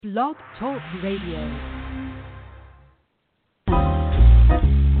Blog Talk Radio.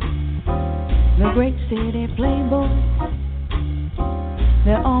 The great city playboys,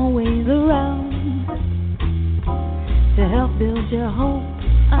 they're always around to help build your hope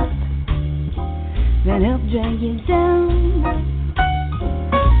up, then help drag you down.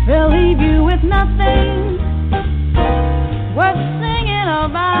 They'll leave you with nothing worth singing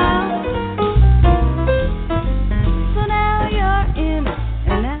about. So now you're in it,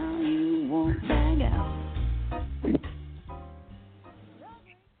 and now you won't bag out.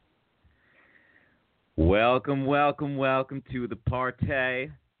 Welcome to the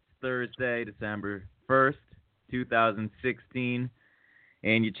party. Thursday, December 1st, 2016.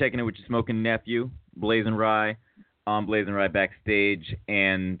 And you're checking it with your smoking nephew, BlazinRy, on BlazinRy Backstage.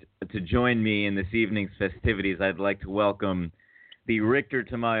 And to join me in this evening's festivities, I'd like to welcome the Richter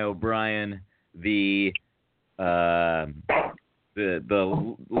to my O'Brien, the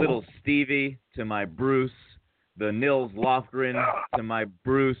little Stevie to my Bruce, the Nils Lofgren to my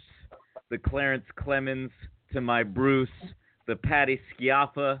Bruce, the Clarence Clemens to my Bruce, the Patty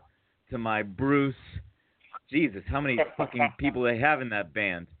Schiaffa to my Bruce. Jesus, how many fucking people they have in that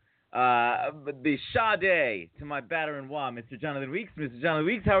band? The Sade to my batter and wah, Mr. Jonathan Weeks. Mr. Jonathan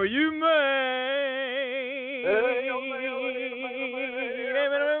Weeks, how are you, man?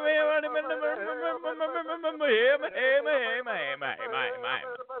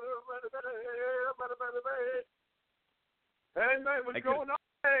 Hey, man, what's going on,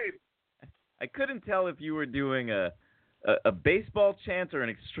 babe? I couldn't tell if you were doing a baseball chant or an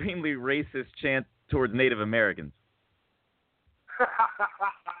extremely racist chant towards Native Americans.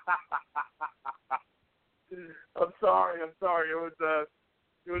 I'm sorry. It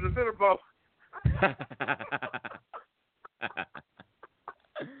was a bit of both.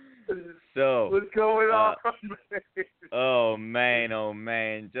 So what's going on? Oh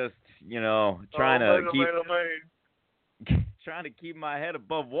man, just trying to keep my head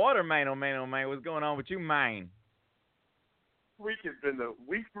above water, man. Oh man, what's going on with you, man? Week has been the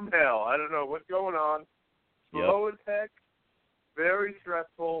week from hell. I don't know what's going on. Slow as heck, very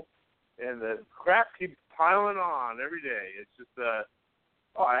stressful, and the crap keeps piling on every day. It's just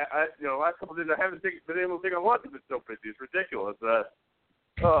last couple of days I haven't been able to take a lunch. It's been so busy. It's ridiculous.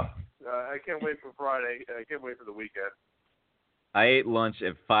 I can't wait for Friday. I can't wait for the weekend. I ate lunch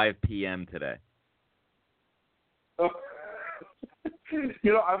at 5 p.m. today. I'm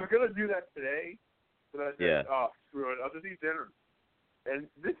going to do that today, but I said, screw it. I'll just eat dinner. And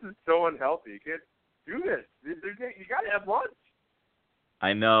this is so unhealthy. You can't do this. You got to have lunch.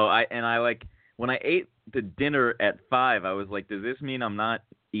 I know. When I ate the dinner at 5, I was like, does this mean I'm not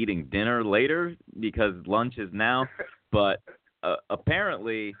eating dinner later because lunch is now? But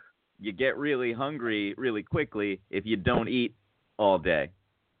apparently you get really hungry really quickly if you don't eat all day.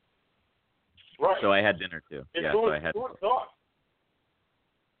 Right. So I had dinner too. Who would have thought?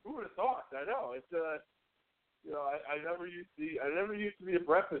 Who would have thought? I know. It's I never used to be a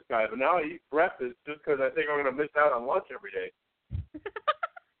breakfast guy, but now I eat breakfast just because I think I'm going to miss out on lunch every day.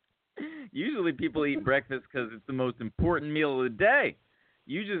 Usually people eat breakfast because it's the most important meal of the day.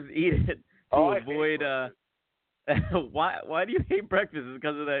 You just eat it to avoid. Why do you hate breakfast? Is it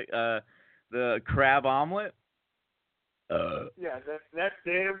because of the crab omelet? Yeah, that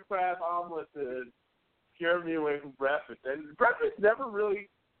damn crab omelet scared me away from breakfast. And breakfast never really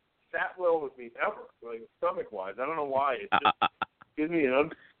sat well with me ever, like stomach-wise. I don't know why. It just gives me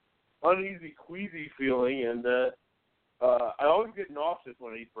an uneasy, queasy feeling, and I always get nauseous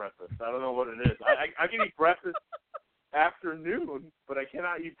when I eat breakfast. I don't know what it is. I can eat breakfast afternoon, but I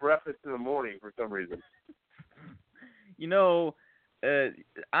cannot eat breakfast in the morning for some reason.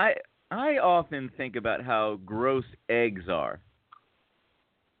 I often think about how gross eggs are.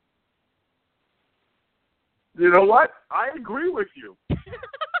 You know what? I agree with you.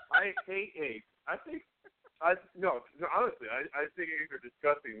 I hate eggs. Honestly, I think eggs are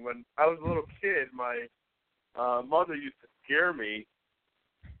disgusting. When I was a little kid, my mother used to scare me,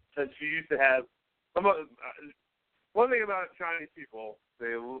 and she used to have one thing about Chinese people.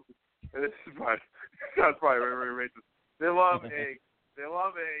 And this is sounds probably very racist. They love eggs. They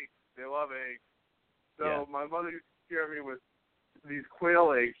love eggs. So my mother used to scare me with these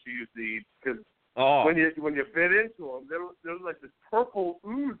quail eggs she used to eat because when you bit into them, there was like this purple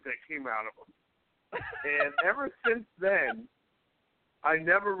ooze that came out of them. And ever since then, I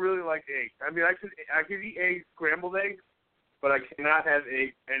never really liked eggs. I mean, I could eat eggs, scrambled eggs, but I cannot have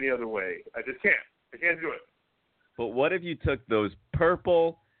eggs any other way. I just can't. I can't do it. But what if you took those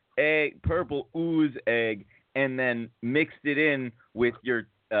purple ooze egg, and then mixed it in with your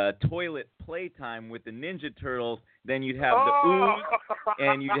toilet playtime with the Ninja Turtles, then you'd have the ooze,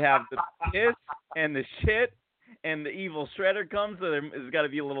 and you'd have the piss and the shit, and the evil Shredder comes, so there's got to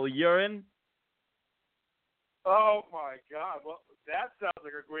be a little urine. Oh my God! Well, that sounds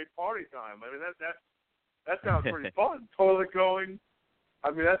like a great party time. I mean, that sounds pretty fun. Toilet going. I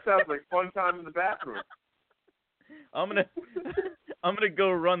mean, that sounds like fun time in the bathroom. I'm gonna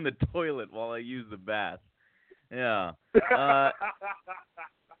go run the toilet while I use the bath. Yeah.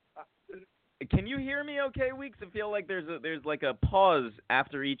 Can you hear me okay, Weeks? I feel like there's like a pause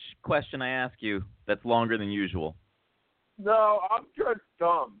after each question I ask you that's longer than usual. No, I'm just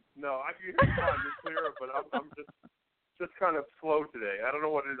dumb. No, I can hear you fine, just clearer, but I'm just kind of slow today. I don't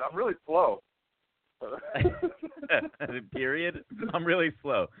know what it is. I'm really slow. Period. I'm really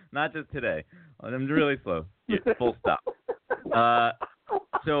slow. Not just today. I'm really slow. Yeah, full stop.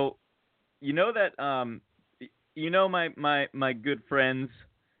 So, you know that my good friends,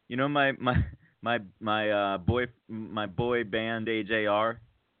 my boy band AJR.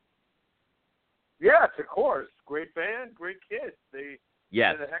 Yes, of course. Great band, great kids. They did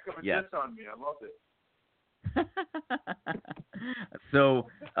a heck of a diss on me. I loved it. So,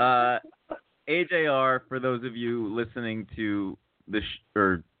 AJR, for those of you listening to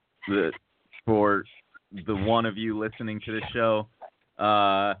for the one of you listening to the show,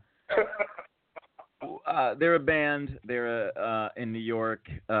 they're a band. They're in New York,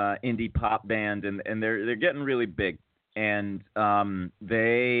 indie pop band, and they're getting really big. And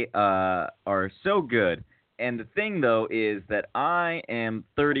they are so good. And the thing, though, is that I am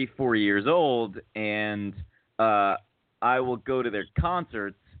 34 years old, and I will go to their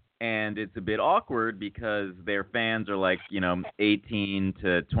concerts, and it's a bit awkward because their fans are like, 18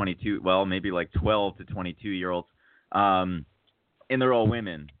 to 22, well, maybe like 12 to 22-year-olds. And they're all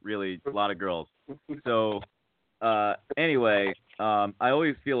women, really, a lot of girls. So anyway, I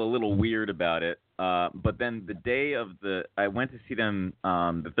always feel a little weird about it. But then the day of I went to see them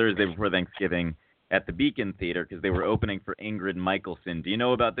the Thursday before Thanksgiving at the Beacon Theater because they were opening for Ingrid Michaelson. Do you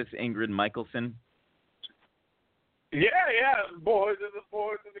know about this Ingrid Michaelson? Yeah. The boys and the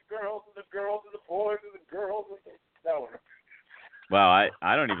boys and the girls and the girls and the boys and the girls. That one. Wow,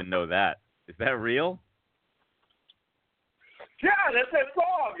 I don't even know that. Is that real? Yeah, that's that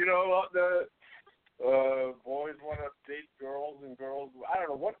song. The boys want to date girls and girls. I don't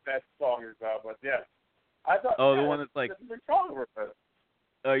know what that song is about, but yeah. I thought. Oh, the one that's like. That's a big song for it.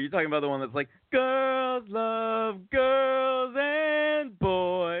 Oh, you're talking about the one that's like girls love girls and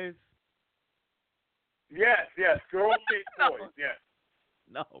boys. Yes. Girls hate boys. Yes.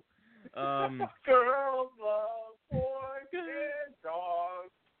 No. Girls love boys and dogs.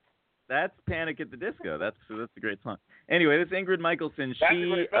 That's Panic at the Disco. That's a great song. Anyway, this Ingrid Michaelson. That's a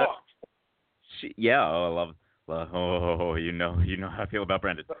great song. I love. Oh, you know how I feel about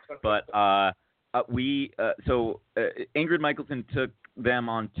Brendan. But Ingrid Michaelson took them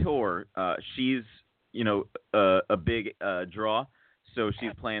on tour. She's a big draw, so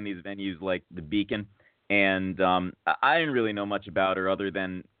she's playing these venues like the Beacon. And I didn't really know much about her other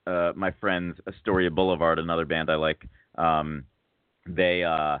than my friends, Astoria Boulevard, another band I like. They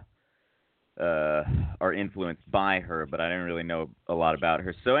are influenced by her, but I didn't really know a lot about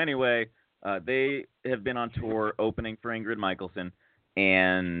her. So anyway, they have been on tour opening for Ingrid Michaelson,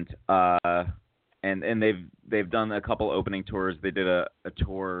 and they've done a couple opening tours. They did a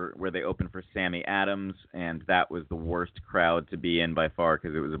tour where they opened for Sammy Adams, and that was the worst crowd to be in by far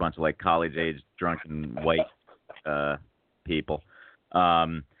because it was a bunch of like college-age drunken white people.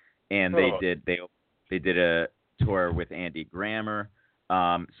 And they did a tour with Andy Grammer.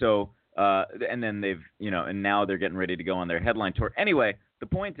 And then they've and now they're getting ready to go on their headline tour. Anyway, the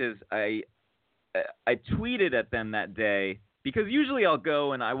point is I tweeted at them that day. Because usually I'll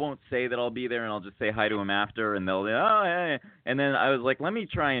go and I won't say that I'll be there and I'll just say hi to them after and they'll say, oh, yeah. And then I was like, let me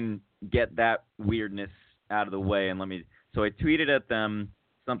try and get that weirdness out of the way. And so I tweeted at them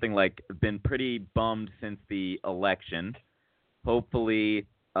something like, been pretty bummed since the election. Hopefully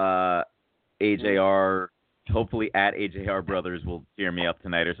at AJR Brothers will cheer me up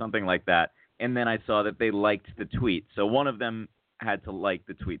tonight or something like that. And then I saw that they liked the tweet. So one of them had to like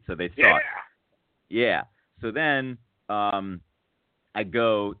the tweet. So they saw it. Yeah. So then... I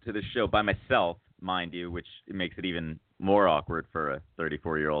go to the show by myself, mind you, which makes it even more awkward for a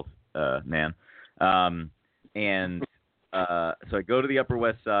 34-year-old man. So I go to the Upper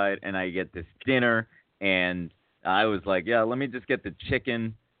West Side, and I get this dinner, and I was like, yeah, let me just get the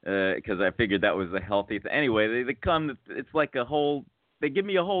chicken, because I figured that was the healthy thing. Anyway, they come, it's like they give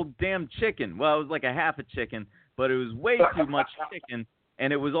me a whole damn chicken. Well, it was like a half a chicken, but it was way too much chicken.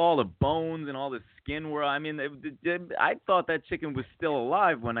 and it was all the bones and all the skin were. I mean, I thought that chicken was still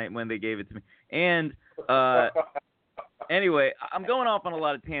alive when they gave it to me. And anyway, I'm going off on a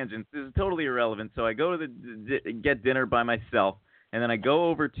lot of tangents. This is totally irrelevant. So I go to get dinner by myself, and then I go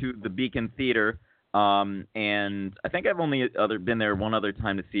over to the Beacon Theater. And I think I've only been there one other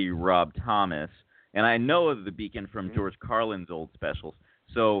time to see Rob Thomas, and I know of the Beacon from George Carlin's old specials.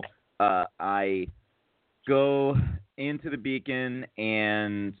 So I go into the Beacon,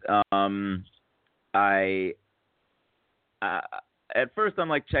 and at first I'm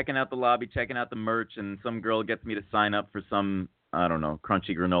like checking out the lobby, checking out the merch, and some girl gets me to sign up for some, I don't know,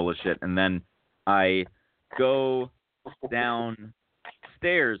 crunchy granola shit, and then I go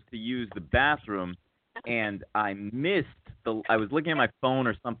downstairs to use the bathroom, and I was looking at my phone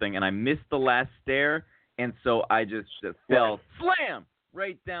or something, and I missed the last stair, and so I just fell slam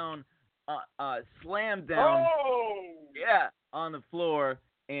right down, slammed down, on the floor,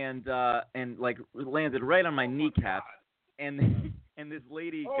 and like landed right on my kneecap, and this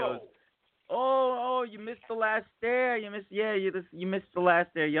lady goes, Oh, you missed the last stair. You missed the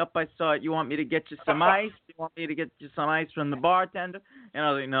last stair. Yup, I saw it. You want me to get you some ice? You want me to get you some ice from the bartender? And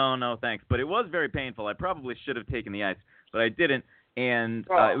I was like, no, thanks. But it was very painful. I probably should have taken the ice, but I didn't. And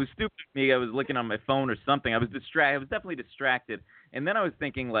it was stupid of me. I was looking on my phone or something. I was distracted. I was definitely distracted. And then I was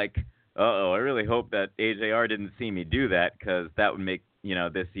thinking, like, I really hope that AJR didn't see me do that, because that would make,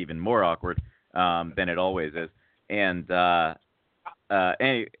 this even more awkward than it always is. And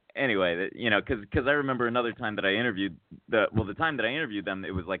Anyway, because I remember another time that I interviewed the time that I interviewed them,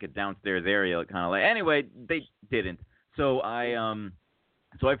 it was like a downstairs area, kind of like. Anyway, they didn't. So I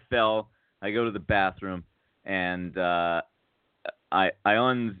fell. I go to the bathroom, and I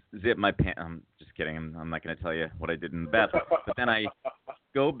unzip my pants. I'm just kidding. I'm not going to tell you what I did in the bathroom. But then I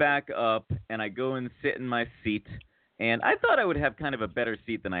go back up, and I go and sit in my seat. And I thought I would have kind of a better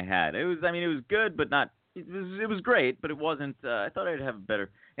seat than I had. It was good, but not. It was great, but it wasn't. I thought I'd have a better.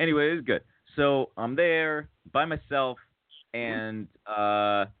 Anyway, it was good. So I'm there by myself, and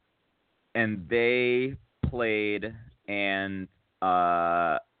they played, and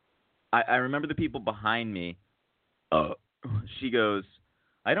I remember the people behind me. She goes,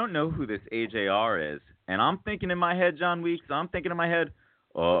 I don't know who this AJR is, and I'm thinking in my head, Jon Weeks. I'm thinking in my head,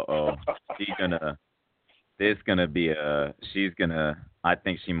 I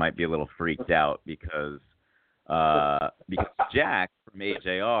think she might be a little freaked out because Jack from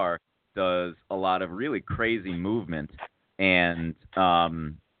AJR does a lot of really crazy movement, and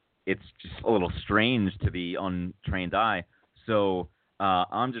it's just a little strange to the untrained eye. So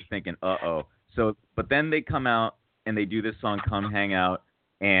I'm just thinking, So, but then they come out and they do this song, "Come Hang Out,"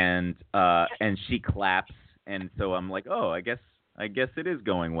 and she claps, and so I'm like, I guess it is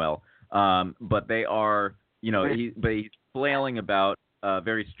going well. But they are. He's flailing about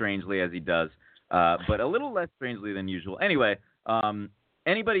very strangely as he does, but a little less strangely than usual. Anyway,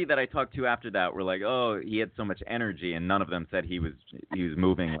 anybody that I talked to after that were like, he had so much energy, and none of them said he was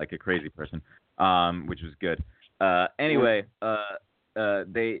moving like a crazy person, which was good. Anyway,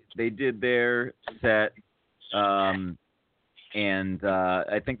 they did their set, and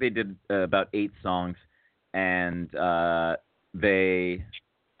I think they did about 8 songs, and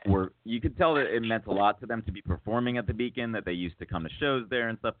you could tell that it meant a lot to them to be performing at the Beacon, that they used to come to shows there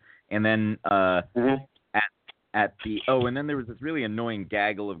and stuff. And then and then there was this really annoying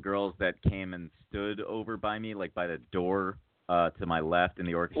gaggle of girls that came and stood over by me, like by the door to my left in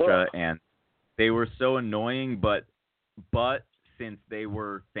the orchestra, and they were so annoying. But since they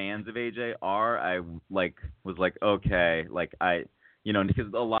were fans of AJR, I was like, okay,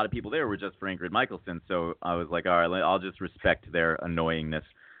 because a lot of people there were just for Ingrid Michaelson, so I was like, all right, I'll just respect their annoyingness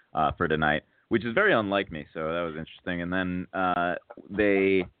for tonight, which is very unlike me, so that was interesting. And then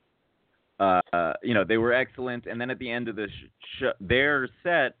they were excellent. And then at the end of the their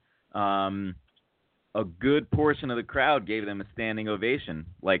set, a good portion of the crowd gave them a standing ovation,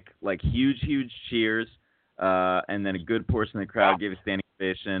 like huge cheers. And then a good portion of the crowd gave a standing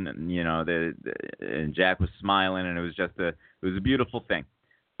ovation, and and Jack was smiling, and it was a beautiful thing.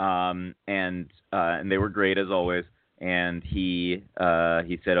 And they were great as always. And he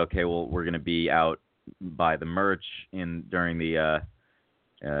said, okay, well, we're going to be out by the merch during the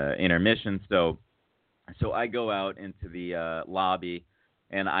intermission. So I go out into the lobby,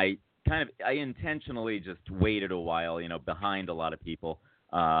 and I intentionally just waited a while, behind a lot of people,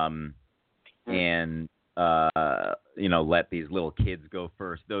 and let these little kids go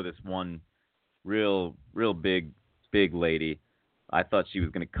first. Though this one real big lady, I thought she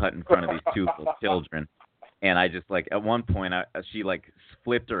was going to cut in front of these 2 little children. And I just at one point she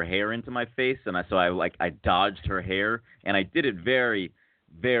flipped her hair into my face, and I dodged her hair, and I did it very,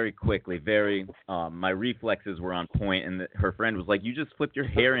 very quickly, my reflexes were on point, and her friend was like, "You just flipped your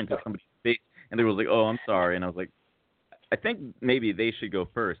hair into somebody's face," and they were like, "Oh, I'm sorry," and I was like, "I think maybe they should go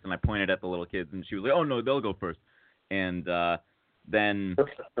first," and I pointed at the little kids, and she was like, "Oh no, they'll go first," and then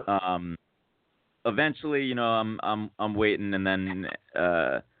eventually, you know, I'm waiting, and then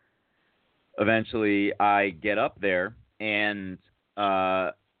eventually I get up there, and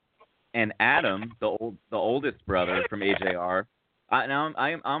Adam, the oldest brother from AJR,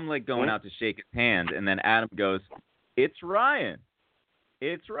 I'm like going out to shake his hand, and then Adam goes, "It's Ryan.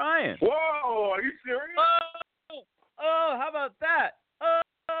 It's Ryan." Whoa, are you serious? Oh, how about that?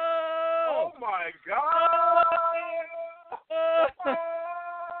 Oh my God!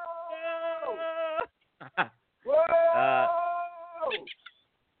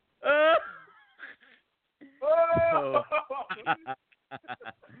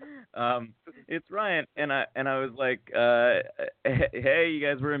 It's Ryan, and I was like, hey, you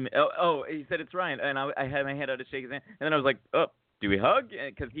guys were in. Oh, he said it's Ryan, and I had my hand out to shake his hand, and then I was like, oh, do we hug?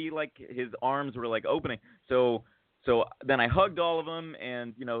 Because he like his arms were like opening, so then I hugged all of them,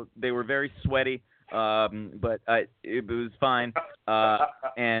 and you know they were very sweaty, but it was fine,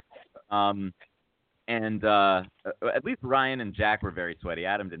 and at least Ryan and Jack were very sweaty.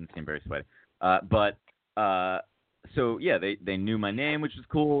 Adam didn't seem very sweaty, but. So yeah, they knew my name, which was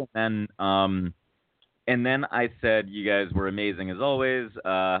cool, and then I said, you guys were amazing as always.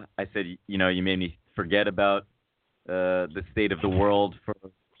 I said, you know, you made me forget about the state of the world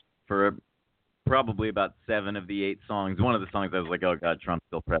for probably about 7 of the 8 songs. One of the songs I was like, oh God, Trump's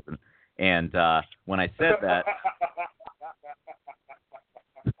still president. And when I said that,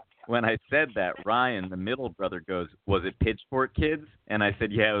 Ryan, the middle brother, goes, "Was it Pitchfork Kids?" And I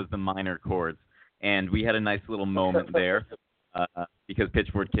said, yeah, it was the minor chords. And we had a nice little moment there because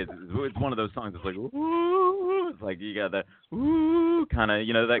Pitchfork Kids, it's one of those songs that's like, ooh, it's like you got that ooh kind of,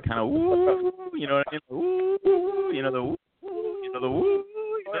 you know, that kind of ooh, you know what I mean? Ooh, you know the ooh, you know the ooh,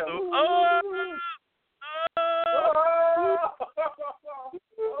 you know the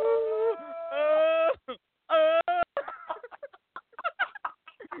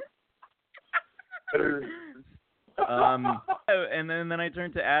and then I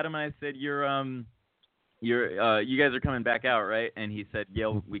turned to Adam and I said, you guys are coming back out, right? And he said, yeah,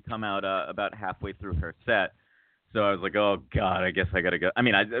 we come out about halfway through her set. So I was like, oh God, I guess I gotta go. I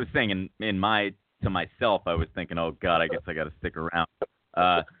mean, I was saying to myself, I was thinking, oh God, I guess I gotta stick around.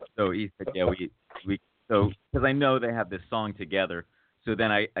 So he said, yeah, so because I know they have this song together. So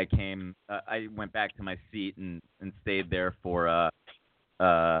then I came, I went back to my seat and stayed there for a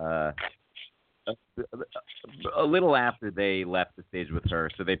little after they left the stage with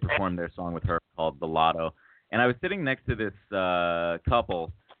her. So they performed their song with her called The Lotto. And I was sitting next to this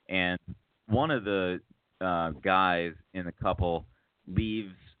couple, and one of the guys in the couple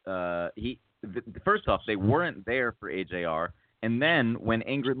leaves. First off, they weren't there for AJR. And then when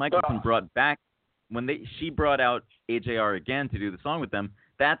Ingrid Michaelson she brought out AJR again to do the song with them,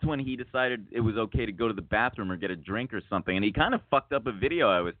 that's when he decided it was okay to go to the bathroom or get a drink or something. And he kind of fucked up a video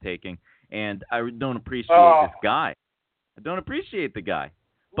I was taking. And I don't appreciate this guy. I don't appreciate the guy.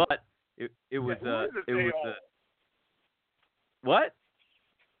 But it was what?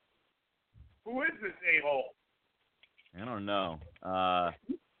 Who is this a-hole? I don't know.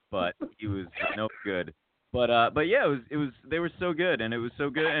 But he was no good. But yeah, it was they were so good, and it was so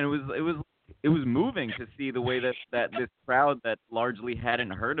good, and it was moving to see the way that this crowd that largely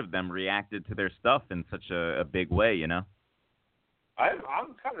hadn't heard of them reacted to their stuff in such a big way, you know.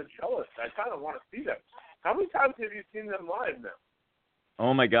 I'm kind of jealous. I kind of want to see them. How many times have you seen them live now?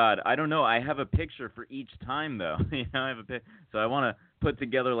 Oh my God, I don't know. I have a picture for each time though. You know, so I want to put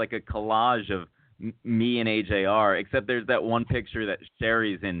together like a collage of me and AJR. Except there's that one picture that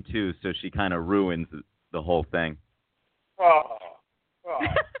Sherry's in too, so she kind of ruins the whole thing. Oh.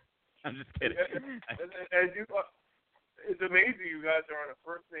 I'm just kidding. It's amazing you guys are on a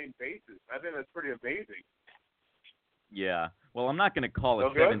first name basis. I think that's pretty amazing. Yeah. Well, I'm not going to call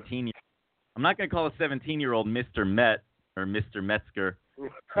a 17. I'm not going to call a 17-year-old Mr. Met or Mr. Metzger. You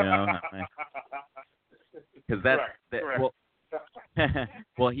know, because that's well.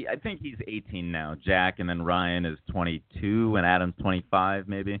 Well, I think he's 18 now. Jack, and then Ryan is 22, and Adam's 25,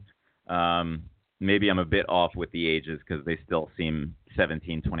 maybe. Maybe I'm a bit off with the ages because they still seem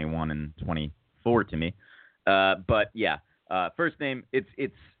 17, 21, and 24 to me. But yeah, first name. It's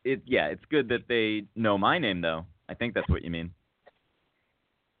good that they know my name though. I think that's what you mean.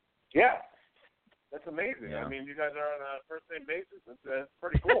 Yeah, that's amazing. Yeah. I mean, you guys are on a first name basis. That's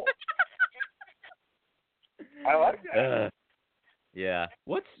pretty cool. I like that. Yeah.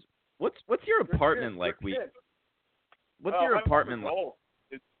 What's your apartment like? What's your apartment like?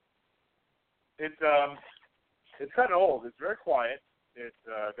 It's kind of old. It's very quiet. It's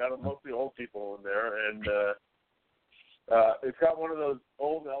got mostly old people in there, and it's got one of those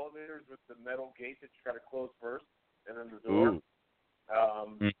old elevators with the metal gate that you got to close first, and then the door.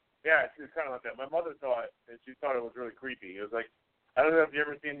 Yeah, it's kind of like that. My mother saw it, and she thought it was really creepy. It was like, I don't know if you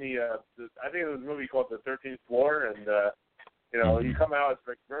ever seen I think it was a movie called The 13th Floor, and you come out, it's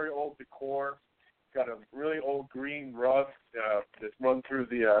like very old decor. It's got a really old green rug that's run through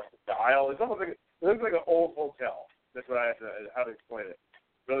the aisle. It's almost like it looks like an old hotel. That's what I have how to explain it.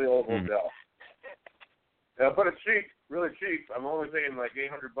 Really old hotel. But it's cheap, really cheap. I'm only paying like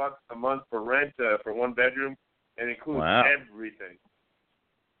 $800 a month for rent for one bedroom, and it includes everything.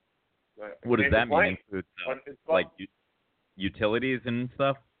 What does that mean? Includes like utilities and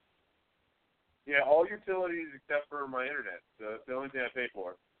stuff? Yeah, all utilities except for my internet. So that's the only thing I pay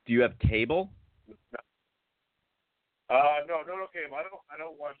for. Do you have cable? No cable. I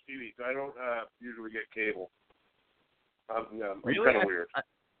don't watch TV, so I don't usually get cable. Really? Kind of weird.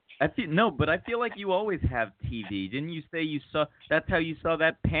 But I feel like you always have TV. Didn't you say you saw? That's how you saw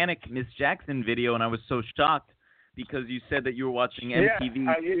that Panic Miss Jackson video, and I was so shocked because you said that you were watching MTV.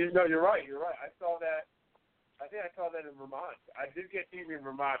 Yeah, you're right. I saw that. I think I saw that in Vermont. I did get TV in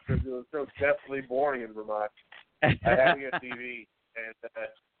Vermont because it was so deathly boring in Vermont. I had to get TV, and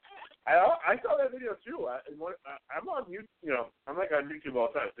I saw that video too. I'm on YouTube. I'm like on YouTube all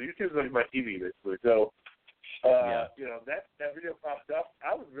the time. So YouTube's like my TV basically. So. That video popped up.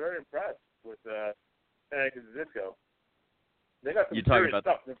 I was very impressed with Panic at the Disco. They got some serious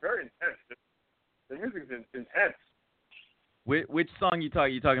stuff. They're very intense. The music's intense. Which song you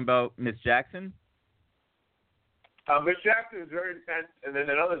talking about? Miss Jackson? Miss Jackson is very intense, and then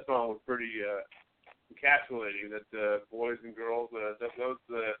another song was pretty encapsulating. That boys and girls.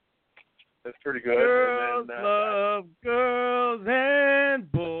 That's pretty good. Girls and then, love girls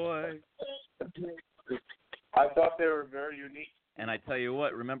and boys. I thought they were very unique. And I tell you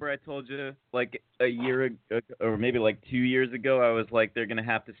what, remember I told you like a year ago, or maybe like 2 years ago, I was like, they're gonna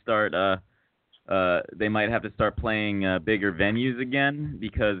have to start. They might have to start playing bigger venues again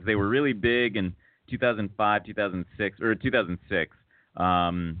because they were really big in 2005, 2006, or 2006.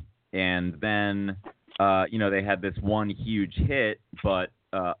 And then they had this one huge hit, but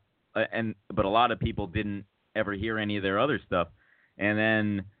a lot of people didn't ever hear any of their other stuff, and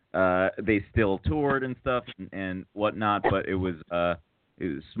then. They still toured and stuff and whatnot, but it was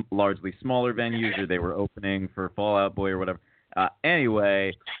largely smaller venues, or they were opening for Fall Out Boy or whatever.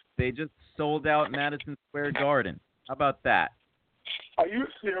 Anyway, they just sold out Madison Square Garden. How about that? Are you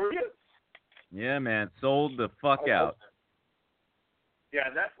serious? Yeah, man, sold the fuck out. Yeah,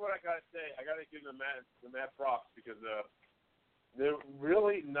 that's what I gotta say. I gotta give them mad props because they're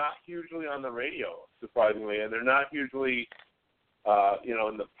really not hugely on the radio, surprisingly, and they're not hugely.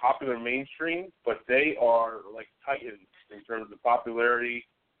 In the popular mainstream, but they are like titans in terms of popularity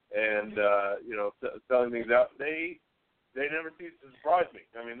and selling things out. They never cease to surprise me.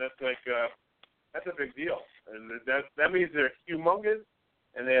 I mean, that's a big deal, and that means they're humongous,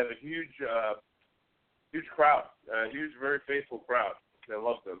 and they have a huge crowd, a huge, very faithful crowd that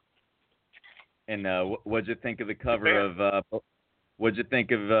loves them. And what'd you think of the cover of? What'd you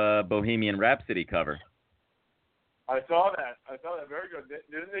think of Bohemian Rhapsody cover? I saw that very good.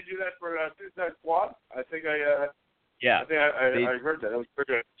 Didn't they do that for Suicide Squad? I think I heard that. That was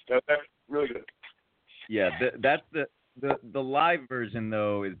pretty good. That's really good. Yeah, that's the live version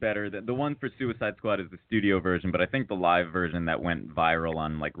though is better. The one for Suicide Squad is the studio version, but I think the live version that went viral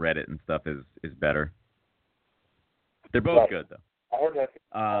on like Reddit and stuff is better. They're both good though. I heard that.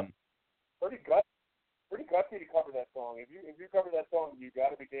 Pretty gutsy to cover that song. If you cover that song, you got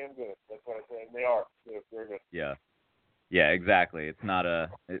to be damn good. That's what I say. And they are. They're good. Yeah. Yeah, exactly. It's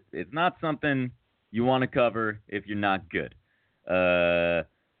not something you want to cover if you're not good. Right.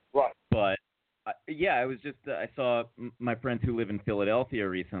 But I was just I saw my friends who live in Philadelphia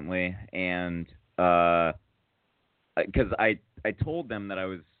recently, and because I told them that I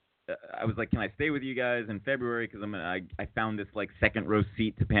was like, can I stay with you guys in February? Because I found this like second row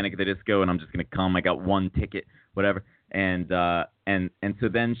seat to Panic at the Disco, and I'm just gonna come. I got one ticket, whatever. And so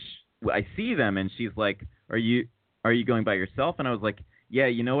then I see them, and she's like, Are you going by yourself? And I was like, yeah,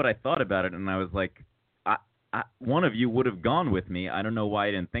 you know what? I thought about it, and I was like, one of you would have gone with me. I don't know why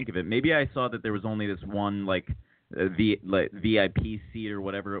I didn't think of it. Maybe I saw that there was only this one VIP seat or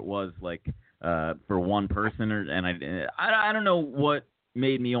whatever it was, like for one person, and I don't know what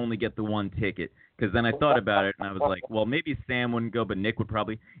made me only get the one ticket. Because then I thought about it, and I was like, well, maybe Sam wouldn't go, but Nick would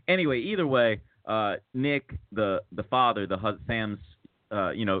probably. Anyway, either way, Nick, the father, Sam's.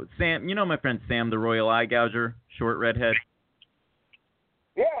 Sam, my friend Sam, the Royal Eye Gouger, short redhead.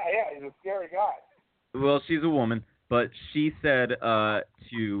 Yeah, He's a scary guy. Well, she's a woman, but she said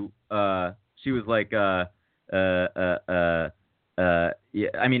she was like yeah,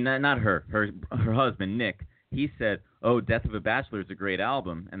 I mean not her husband Nick. He said, "Oh, Death of a Bachelor is a great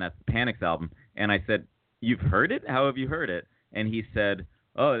album, and that's the Panic's album." And I said, "You've heard it? How have you heard it?" And he said,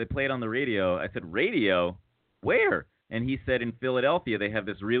 "Oh, they play it on the radio." I said, "Radio? Where?" And he said, "In Philadelphia, they have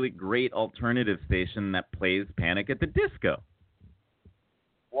this really great alternative station that plays Panic at the Disco."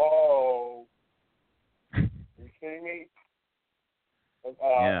 Whoa. Are you kidding me?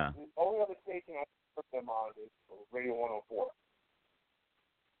 Yeah. The only other station I put them on is Radio 104.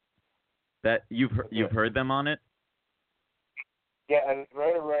 That you've heard them on it? Yeah, and it's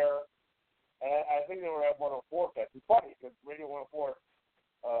very rare. And I think they were at 104 Fest. It's funny because Radio 104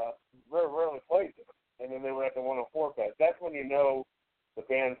 very rarely plays it. And then they were at the 104 Fest. That's when you know the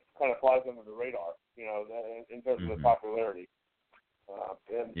band kind of flies under the radar, you know, in terms of the popularity.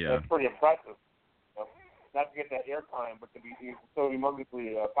 And that's pretty impressive. You know, not to get that airtime, but to be so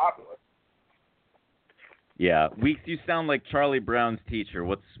humongously popular. Yeah, Weeks, you sound like Charlie Brown's teacher.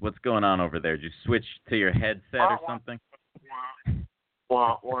 What's going on over there? Did you switch to your headset or something?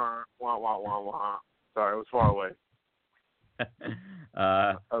 Wah, wah, wah, wah, wah, wah. Sorry, I was far away.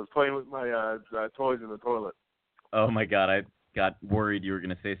 I was playing with my toys in the toilet. Oh, my God. I got worried you were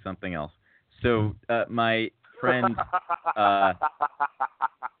going to say something else. So, my friend...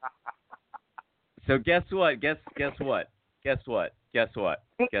 so, guess what? Guess what? Guess what? Guess what?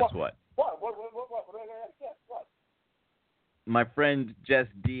 Guess what? What? My friend Jess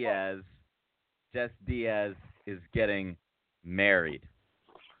Diaz is getting married.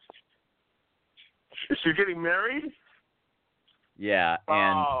 She's getting married? Yeah,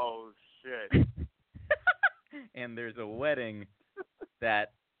 and oh shit. and there's a wedding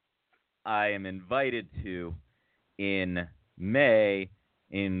that I am invited to in May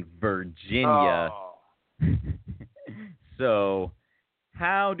in Virginia. Oh. So,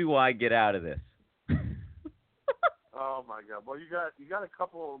 how do I get out of this? Oh my God! Well, you got a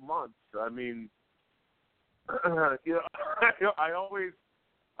couple of months. I mean, you know, I always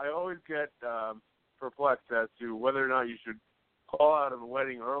get perplexed as to whether or not you should call out of a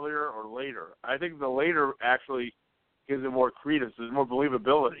wedding earlier or later. I think the later actually gives it more credence. There's more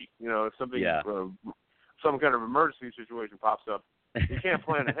believability. You know, if something, some kind of emergency situation pops up, you can't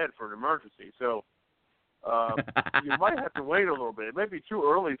plan ahead for an emergency. So you might have to wait a little bit. It might be too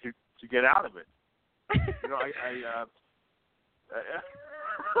early to get out of it. You know,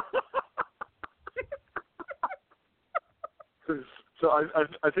 so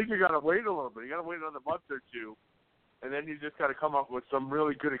I think you got to wait a little bit. You got to wait another month or two, and then you just got to come up with some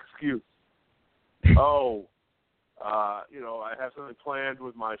really good excuse. Oh, you know, I have something planned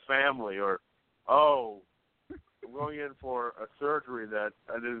with my family, or I'm going in for a surgery that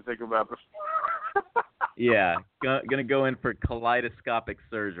I didn't think about before. Yeah, gonna go in for kaleidoscopic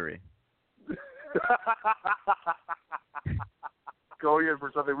surgery. Going in for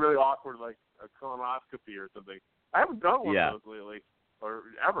something really awkward like a colonoscopy or something. I haven't done one of those lately, or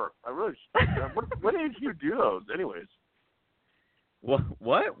ever. I really should. What age do you do those, anyways?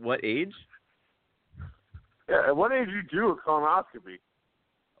 What age? Yeah, at what age do you do a colonoscopy?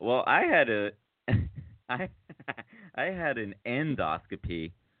 Well, I had I had an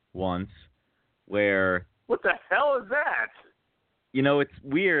endoscopy once where... What the hell is that? You know, it's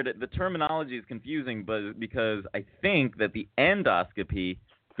weird. The terminology is confusing, but because I think that the endoscopy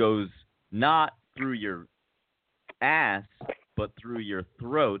goes not through your ass, but through your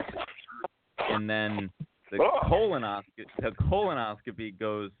throat, and then the colonoscopy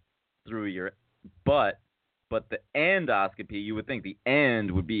goes through your butt. But the endoscopy, you would think the end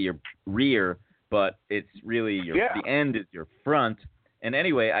would be your rear, but it's really the end is your front. And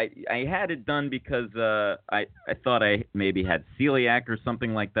anyway, I had it done because I thought I maybe had celiac or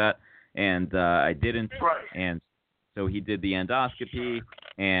something like that, and I didn't. Right. And so he did the endoscopy,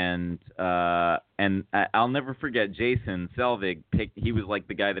 and I'll never forget Jason Selvig. He was like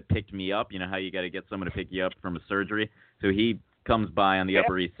the guy that picked me up. You know how you got to get someone to pick you up from a surgery. So he comes by on the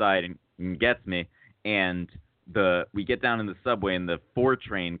Upper East Side and gets me, and we get down in the subway, and the 4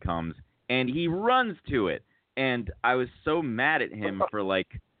 train comes, and he runs to it. And I was so mad at him for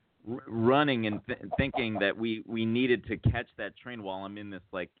like running and thinking that we needed to catch that train while I'm in this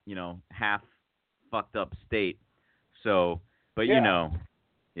like, you know, half fucked up state. So, but you know,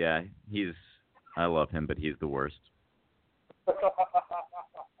 I love him, but he's the worst. That's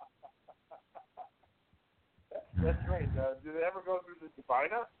great. Did it ever go through the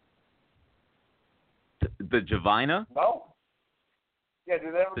vagina? The vagina? No. Yeah, did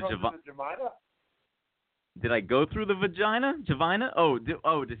it ever go through the vagina? Did I go through the vagina? Oh,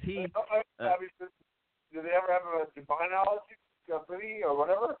 does he? Do they ever have a vaginology company or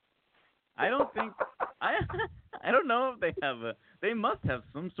whatever? I don't think. I don't know if they have a. They must have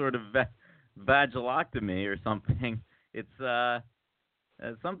some sort of vagilotomy or something. It's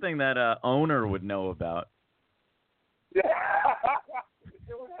something that owner would know about. Yeah,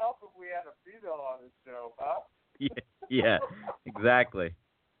 it would help if we had a female on this show, huh? Yeah, exactly.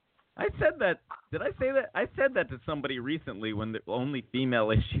 I said that. Did I say that? I said that to somebody recently when the only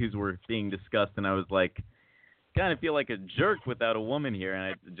female issues were being discussed, and I was like, kind of feel like a jerk without a woman here, and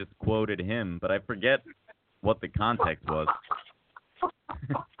I just quoted him, but I forget what the context was.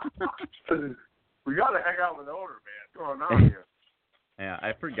 We got to hang out with owner, man. What's going on here? Yeah,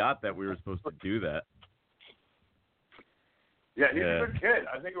 I forgot that we were supposed to do that. Yeah, he's a good kid.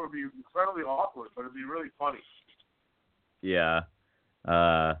 I think it would be incredibly awkward, but it'd be really funny. Yeah.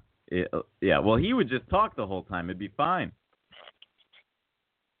 Well, he would just talk the whole time. It'd be fine.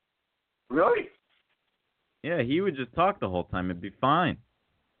 Really? Yeah, he would just talk the whole time. It'd be fine.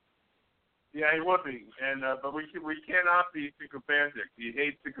 Yeah, he would be. And but we cannot be sycophantic. He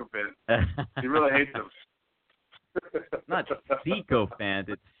hates sycophants. He really hates them. Not sycophant,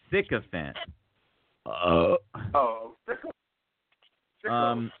 it's sycophant.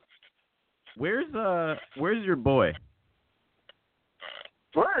 Where's your boy?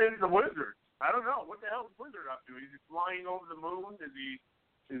 Where is the wizard? I don't know. What the hell is the wizard up to? Is he flying over the moon? Is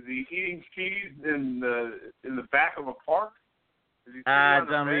he eating cheese in the back of a park? Is he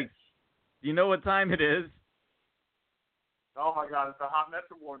Jon Weeks. Do you know what time it is? Oh my God! It's the Hot Mess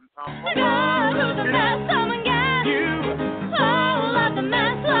Awards. It's Thom Fogarty. Love the mess, come and get you. Oh, love the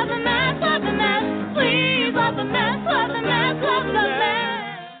mess, love the mess, love the mess. Please, love the mess, love the mess, love the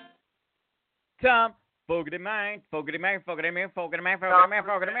mess. Thom Fogarty man, Fogarty man, Fogarty man, Fogarty man, Fogarty man,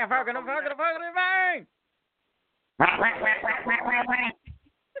 Fogarty man, Fogarty man, Fogarty man.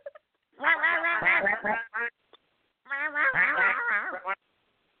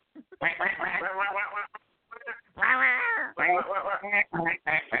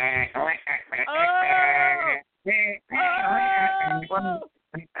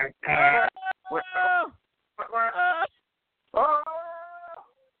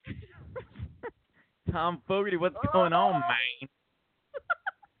 Thom Fogarty, what's going on,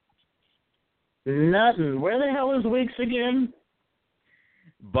 man? Nothing. Where the hell is Weeks again?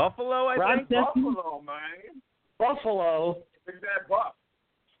 Buffalo, I think. Buffalo, man. Buffalo. Big bad buff.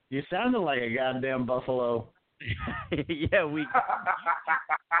 You sounded like a goddamn buffalo. Yeah,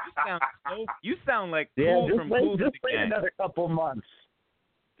 you sound like Cool from Cool to the wait Gang. another couple months.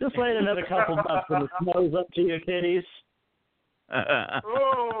 Just wait another couple months when the snow's up to your titties.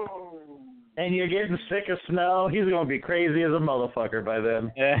 Oh. And you're getting sick of snow. He's going to be crazy as a motherfucker by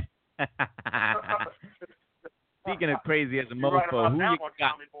then. Speaking of crazy as a motherfucker,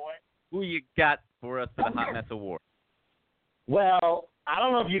 who you got for us for the Hot Mess Award? Well, I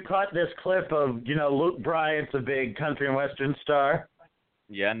don't know if you caught this clip of, Luke Bryant's a big country and western star.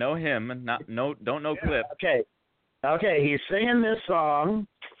 Yeah, know him. Don't know clip. Okay, he's singing this song,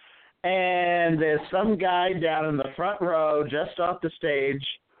 and there's some guy down in the front row just off the stage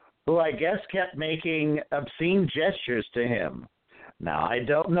who I guess kept making obscene gestures to him. Now, I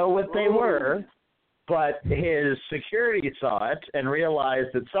don't know what they were, but his security saw it and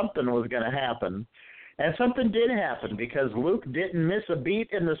realized that something was going to happen. And something did happen because Luke didn't miss a beat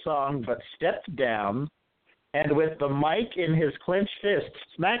in the song but stepped down and with the mic in his clenched fist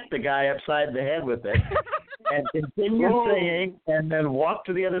smacked the guy upside the head with it and continued singing and then walked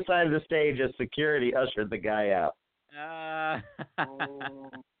to the other side of the stage as security ushered the guy out.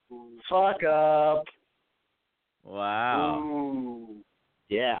 Fuck up. Wow. Ooh.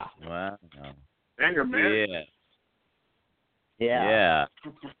 Yeah. Wow. Anger, man. Yeah.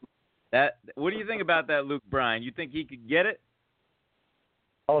 What do you think about that, Luke Bryan? You think he could get it?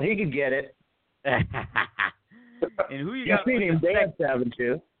 Oh, he could get it. And who you got? You've seen him dance, haven't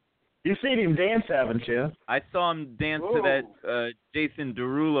you? You've seen him dance, haven't you? I saw him dance to that Jason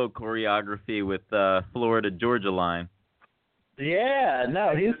Derulo choreography with Florida Georgia Line. Yeah,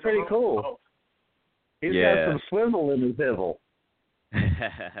 no, he's pretty cool. He's got some swivel in his hivel.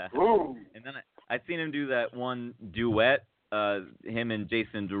 And then I seen him do that one duet. Him and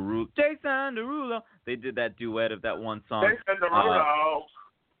Jason Derulo. They did that duet of that one song. Jason Derulo.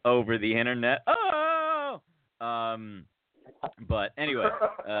 Over the internet. But anyway,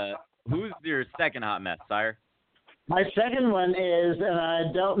 who's your second hot mess, sire? My second one is, and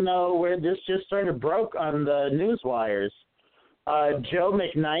I don't know where this just sort of broke on the news wires. Joe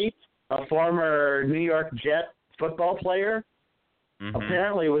McKnight, a former New York Jet football player,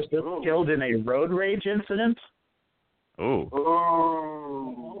 apparently was just killed in a road rage incident. Oh.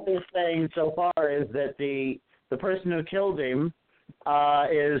 All they're saying so far is that the person who killed him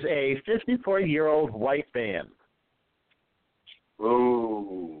is a 54-year-old white man.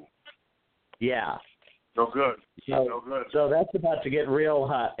 Oh. Yeah. No good. So, no good. So that's about to get real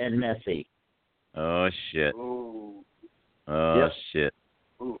hot and messy. Oh, shit. Ooh. Oh, shit.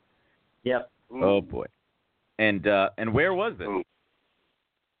 Ooh. Yep. Ooh. Oh, boy. And where was it? Ooh.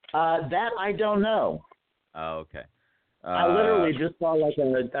 That I don't know. Oh, okay. I literally just saw like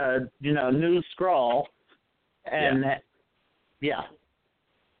a news scroll, and yeah.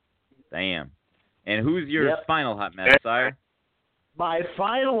 Damn. And who's your final hot mess, sire? My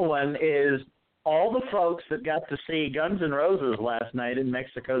final one is all the folks that got to see Guns N' Roses last night in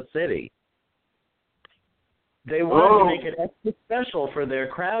Mexico City. They wanted to make it extra special for their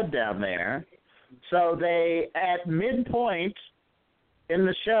crowd down there, so they, at midpoint in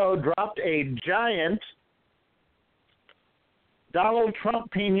the show, dropped a giant Donald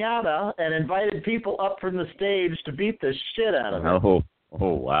Trump piñata and invited people up from the stage to beat the shit out of it.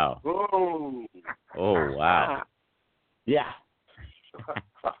 Oh, wow. Oh, wow. Yeah.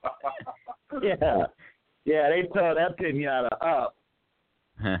 Yeah, they tore that piñata up.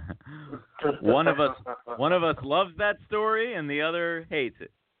 One of us loves that story, and the other hates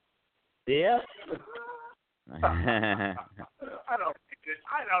it. Yeah. I don't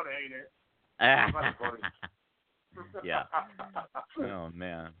hate it. That's funny. Yeah. Oh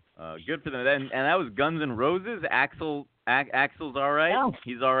man. Good for them. And that was Guns N' Roses. Axl's all right. Yeah.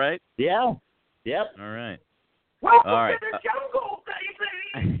 He's all right. Yeah. Yep. All right. Welcome All right. to the jungle,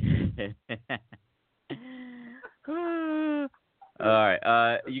 baby. All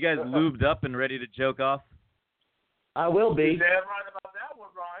right. You guys lubed up and ready to joke off? I will be. You're damn right about that one,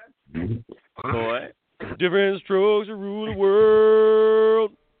 Ryan. Boy. Different strokes to rule the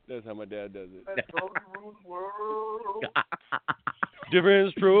world. That's how my dad does it. Let's go to rule the world.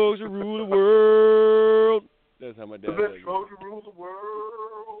 Different strokes to rule the world. That's how my dad does Let's it. go to rule the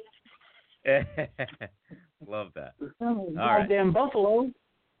world. Love that. Oh, right. goddamn buffalo.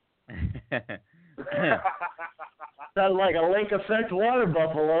 Sounds like a lake effect water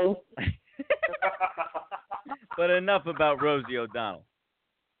buffalo. But enough about Rosie O'Donnell.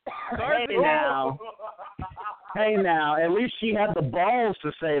 Hey now, at least she had the balls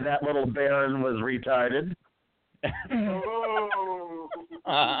to say that little Baron was retarded.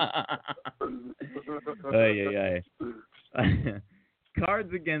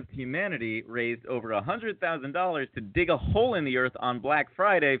 Cards Against Humanity raised over $100,000 to dig a hole in the earth on Black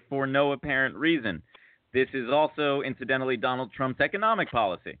Friday for no apparent reason. This is also, incidentally, Donald Trump's economic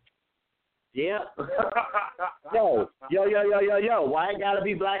policy. Yeah. Yo. Why it gotta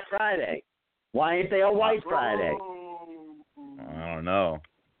be Black Friday? Why ain't they a White Friday? I don't know.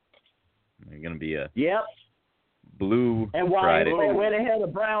 There's going to be a blue and why Friday. And where the hell the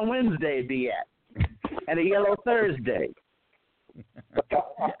Brown Wednesday be at? And a Yellow Thursday?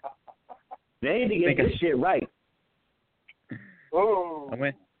 They need to get this shit right.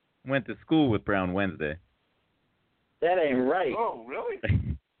 I went to school with Brown Wednesday. That ain't right. Oh, really?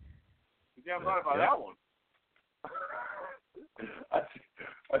 You damn right about that one.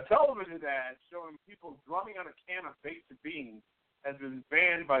 A television ad showing people drumming on a can of baked beans has been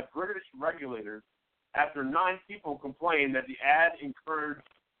banned by British regulators after 9 people complained that the ad encouraged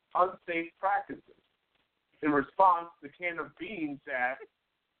unsafe practices. In response, the can of beans asked,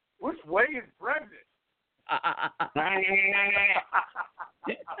 "Which way is Brexit?"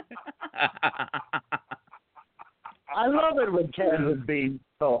 I love it when cans of beans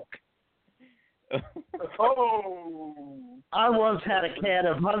talk. I once had a can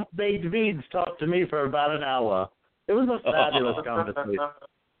of baked beans talk to me for about an hour. It was a fabulous conversation.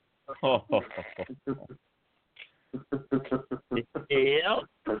 Yep.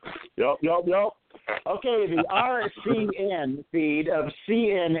 Okay, the RCN feed of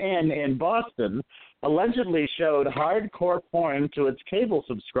CNN in Boston allegedly showed hardcore porn to its cable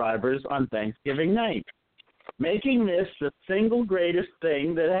subscribers on Thanksgiving night, making this the single greatest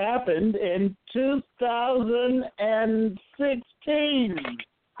thing that happened in 2016.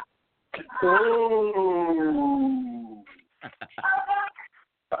 Ooh.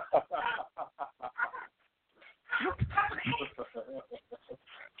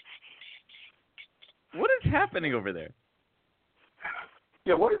 What is happening over there?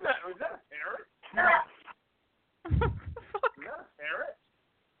 Yeah, what is that? Is that a parrot? Is that a parrot?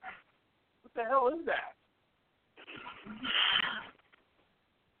 What the hell is that?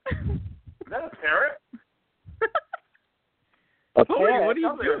 Is that a parrot? What are you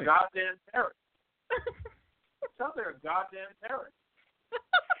Sounds like doing? a goddamn parrot. Sounds like a goddamn parrot.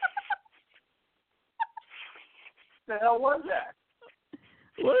 the hell was that?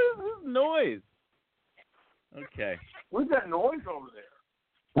 What is this noise? Okay. What's that noise over there?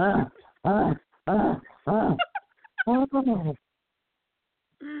 Sounds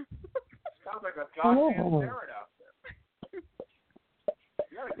like a goddamn parrot out there.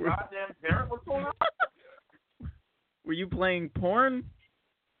 You got a goddamn parrot? What's going on? Were you playing porn?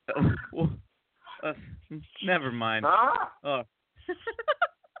 Never mind. Huh? Oh.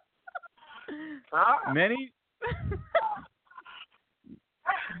 Huh? Many.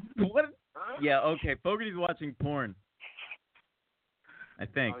 What? Huh? Yeah. Okay. Fogarty's watching porn. I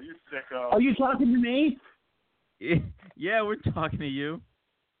think. Oh, you sicko. Are you talking to me? Yeah, we're talking to you.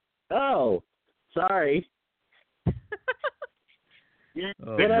 Oh, sorry. You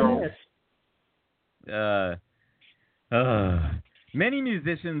Oh, What I sicko. miss? Many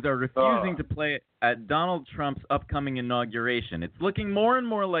musicians are refusing to play at Donald Trump's upcoming inauguration. It's looking more and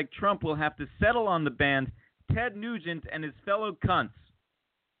more like Trump will have to settle on the band Ted Nugent and his fellow cunts.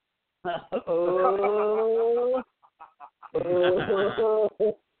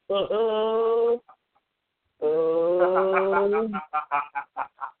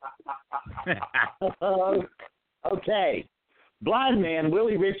 Okay. Blind man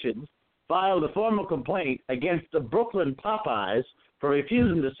Willie Richards filed a formal complaint against the Brooklyn Popeyes for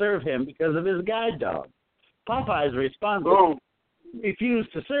refusing to serve him because of his guide dog. Popeyes responded,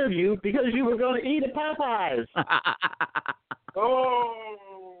 refused to serve you because you were going to eat at Popeyes.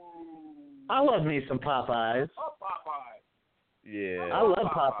 I love me some Popeyes. Oh, Popeye. Yeah. I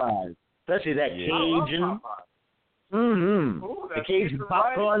love Popeyes, especially that Cajun. Ooh, The that Cajun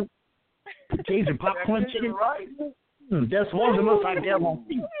popcorn. The Cajun popcorn That chicken. right. That's one of the most I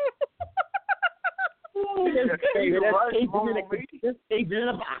guarantee. That's Cajun in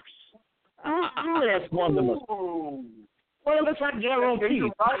a box. That's one of the most. One of the most I guarantee.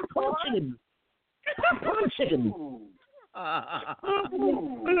 Popcorn chicken. Popcorn chicken.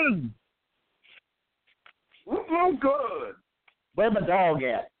 Good. Where's my dog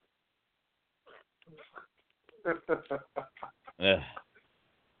at?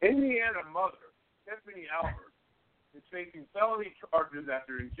 Indiana mother, Tiffany Albert, is facing felony charges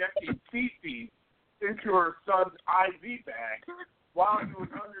after injecting feces into her son's IV bag while he was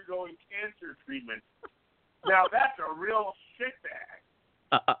undergoing cancer treatment. Now that's a real shitbag.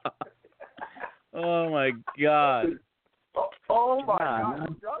 Oh my God. Oh my God, who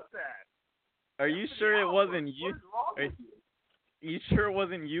does that? Are you sure it wasn't you? What's wrong with you? You sure it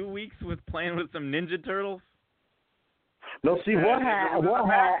wasn't you, Weeks, with playing with some Ninja Turtles? No, see what I can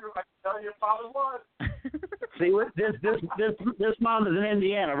tell you about it was. See what this mom is in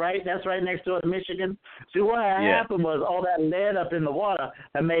Indiana, right? That's right next door to Michigan. See what happened was all that lead up in the water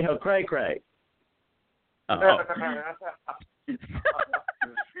and made her cray cray. Oh.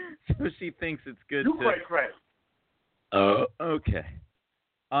 So she thinks it's good You to. cray cray. Oh, okay.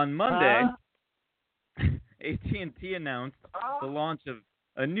 On Monday, AT&T announced the launch of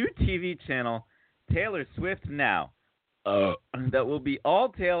a new TV channel, Taylor Swift Now, that will be all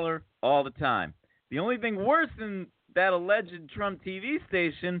Taylor all the time. The only thing worse than that alleged Trump TV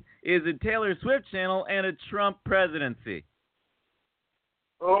station is a Taylor Swift channel and a Trump presidency.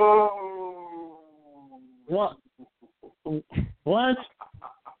 Oh. What? What?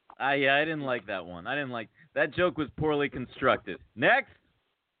 I didn't like that one. That joke was poorly constructed. Next.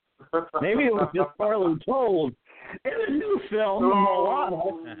 Maybe it was just poorly told. In a new film,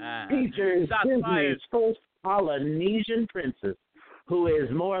 Moana features Disney's first Polynesian princess, who is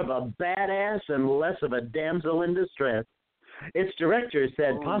more of a badass and less of a damsel in distress. Its director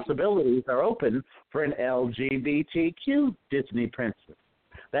said possibilities are open for an LGBTQ Disney princess.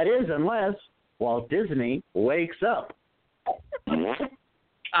 That is, unless Walt Disney wakes up.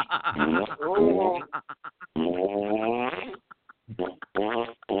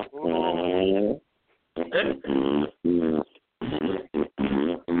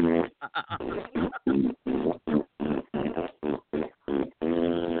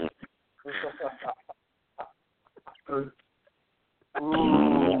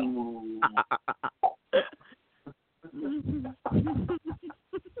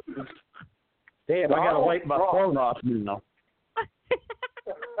 Damn, I gotta wipe my phone off now.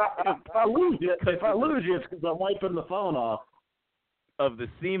 If I lose you, it's because I'm wiping the phone off. Of the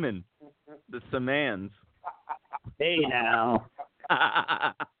seamen, the Samans. Hey now.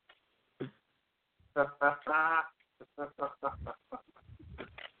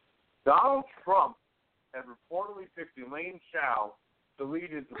 Donald Trump had reportedly picked Elaine Chao to lead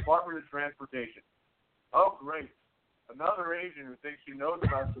his Department of Transportation. Oh, great. Another Asian who thinks she knows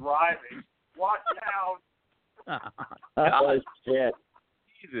about driving. Watch out. Oh, shit.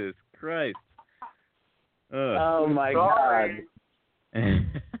 Jesus Christ. Oh, my Sorry. God.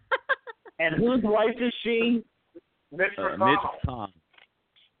 And whose wife is she? Mitch Mitch Thom.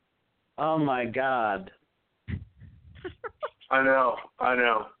 Oh, my God. I know. I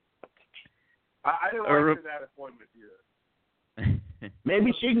didn't like that appointment either.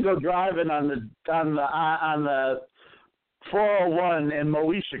 Maybe she can go driving on the 401 and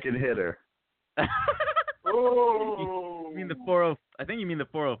Moesha can hit her. Ooh. You mean the 40? I think you mean the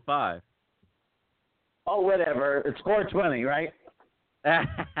 405. Oh, whatever. It's 420, right?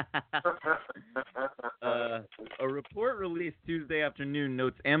 A report released Tuesday afternoon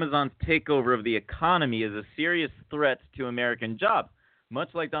notes Amazon's takeover of the economy is a serious threat to American jobs,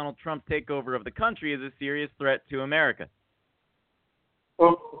 much like Donald Trump's takeover of the country is a serious threat to America.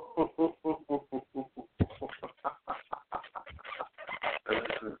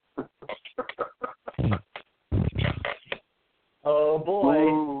 Oh, boy.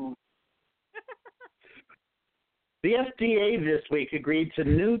 Ooh. The FDA this week agreed to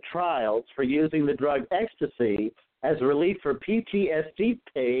new trials for using the drug ecstasy as relief for PTSD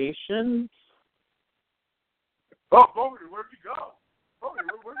patients. Oh, Fogarty, where'd you go? Fogarty,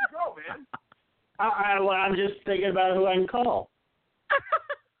 where'd you go, man? I'm just thinking about who I can call.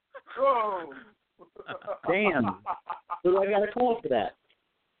 Oh. Damn. Who do I got to call for that?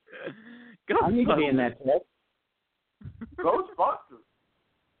 I need to be in that test. Ghostbusters.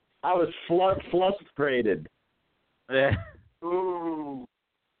 I was frustrated. Ooh.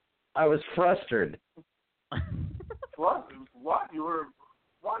 I was frustrated. What? You were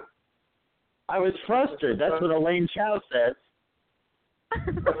what? I was frustrated. That's what Elaine Chow says.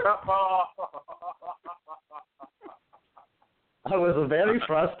 I was very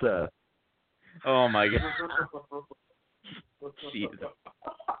frustrated. Oh my God. Jesus.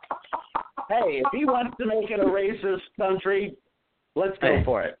 Hey, if he wants to make it a racist country, let's go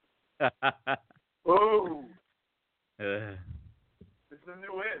for it. Ooh. It's a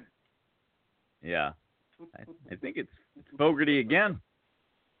new win. Yeah. I think it's Fogarty again.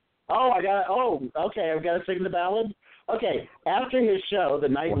 Okay, I've got to sing the ballad? Okay, after his show, The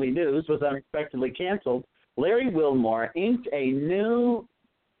Nightly News, was unexpectedly canceled, Larry Wilmore inked a new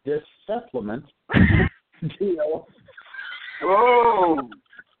supplement deal. Oh!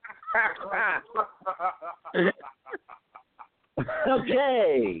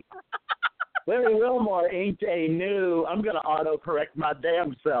 Okay. Larry Wilmore inked a new, I'm going to autocorrect my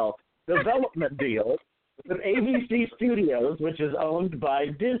damn self, development deal with ABC Studios, which is owned by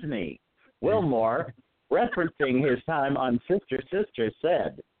Disney. Wilmore, referencing his time on Sister Sister,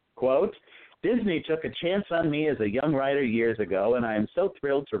 said, quote, Disney took a chance on me as a young writer years ago, and I am so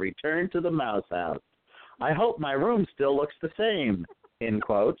thrilled to return to the Mouse House. I hope my room still looks the same, end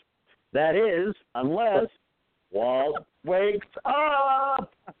quote. That is, unless Walt wakes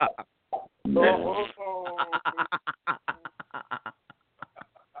up.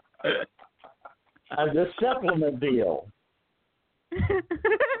 The supplement deal.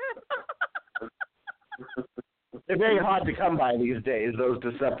 They're very hard to come by these days, those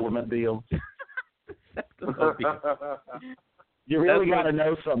supplement deals. You really got to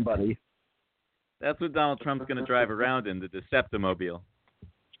know somebody. That's what Donald Trump's going to drive around in, the Deceptimobile.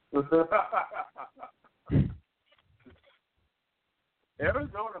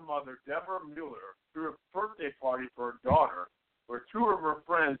 Arizona mother Deborah Mueller threw a birthday party for her daughter where two of her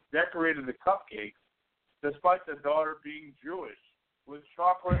friends decorated the cupcakes despite the daughter being Jewish with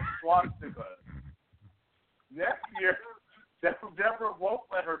chocolate swastikas. Next year, Deborah won't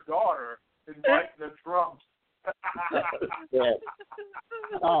let her daughter invite the Trumps.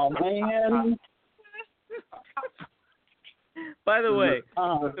 Oh, man. By the way,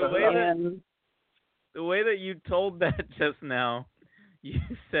 the way that you told that just now, you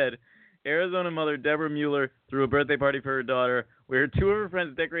said Arizona mother Deborah Mueller threw a birthday party for her daughter where two of her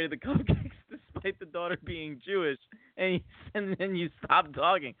friends decorated the cupcakes despite the daughter being Jewish, and then you stopped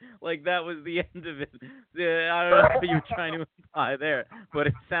talking. Like that was the end of it. I don't know what you were trying to imply there, but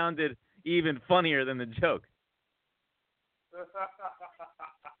it sounded even funnier than the joke.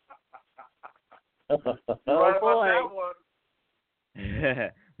 Oh, boy.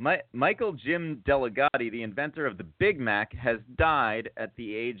 Michael Jim Delegati, the inventor of the Big Mac, has died at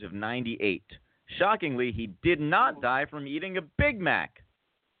the age of 98. Shockingly, he did not die from eating a Big Mac.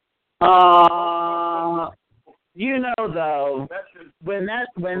 You know, though, when that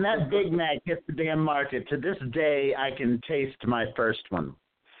Big Mac hits the damn market, to this day, I can taste my first one.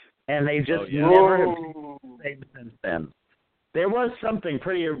 And they just never have tasted since then. There was something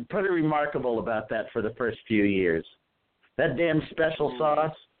pretty remarkable about that for the first few years. That damn special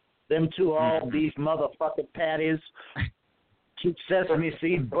sauce, them two all-beef motherfucking patties, 2 sesame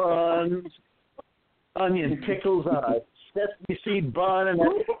seed buns. onion pickles, sesame seed bun, and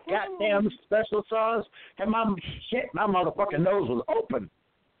that goddamn special sauce. And my motherfucking nose was open.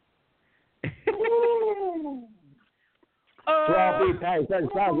 12 beef patties, that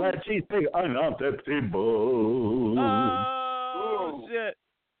sounds like cheese pig, onion on the table. Oh, shit.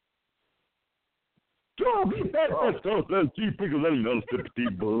 12 beef patties, that sounds like cheese pig, onion on the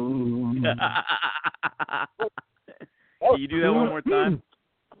table. Can you do that one more time?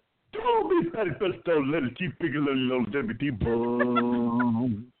 12 beef patties, that sounds like cheese pig, onion on the table.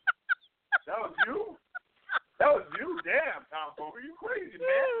 That was you? That was you? Damn, Thom Fogarty. You crazy,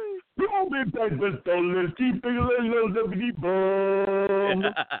 man. Don't be that best on the cheap thing, the bomb.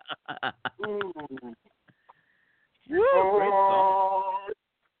 Great song.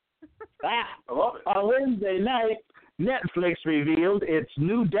 I love it. On Wednesday night, Netflix revealed its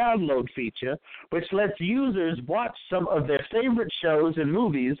new download feature, which lets users watch some of their favorite shows and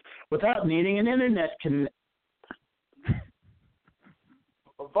movies without needing an internet connection.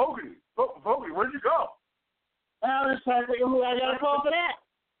 Fogarty, where'd you go? I was trying to think of who I got to call for that.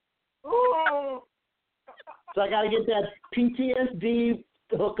 Ooh. So I got to get that PTSD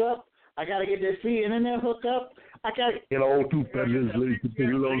hookup. I got to get that free internet hookup. I got to get all two fellas late to take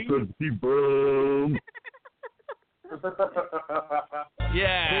along to the boom.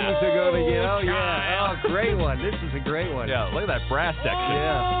 Yeah. Things are going to get, oh, yeah. Oh, great one. This is a great one. Yeah, look at that brass section.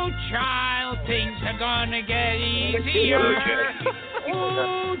 Yeah. Oh, child, things are gonna get easier.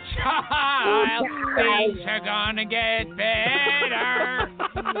 Oh, child, things are gonna get better.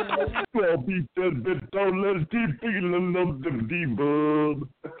 Well, beat that bit down, let's keep thinking along to the boom.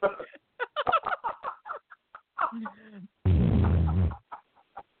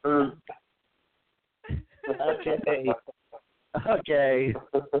 Okay.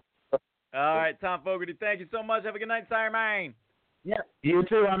 All right, Thom Fogarty, thank you so much. Have a good night, Sire Man. Yep, you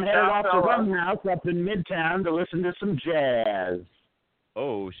too. I'm headed off to Rumhouse up in Midtown to listen to some jazz.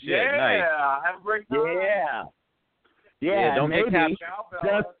 Oh, shit, yeah, nice. have a great time. Yeah, don't maybe, get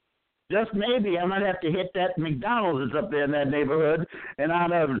just maybe I might have to hit that McDonald's that's up there in that neighborhood, and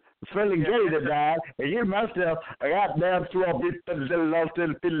I'm feeling gay to die, and you myself, I got down to a bit of the lost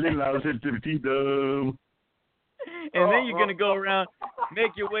and feeling lost in the freedom. And then you're going to go around,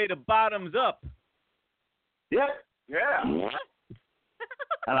 make your way to Bottoms Up. Yep. Yeah.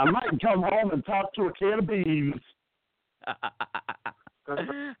 And I might come home and talk to a can of beans.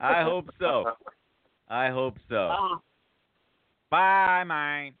 I hope so. Bye,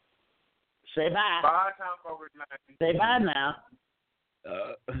 man. Say bye. Bye, Thom Fogarty. Say bye now.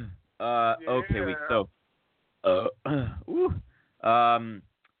 Okay, Weeks. So,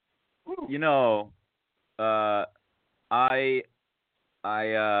 you know, I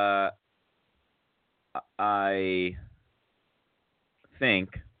think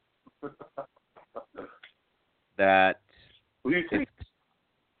that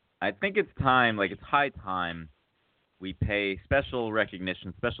I think it's time, like it's high time we pay special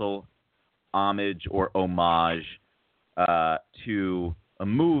recognition, special homage or homage to a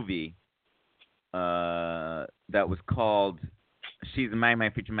movie that was called She's a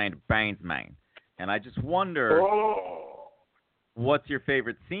Man, Feature Man, Brains Man. And I just wonder, what's your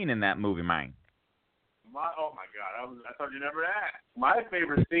favorite scene in that movie, man? Oh my God! I thought you never asked. My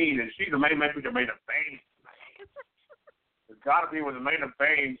favorite scene is She's a Man, Feature Man, Brains Man. It's got to be when the Maynard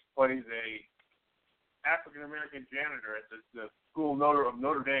Baines plays a African American janitor at the school of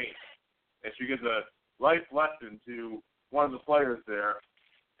Notre Dame, and she gives a life lesson to one of the players there.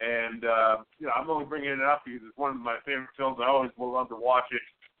 And I'm only bringing it up because it's one of my favorite films. I always will love to watch it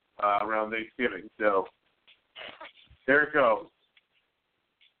around Thanksgiving. So there it goes.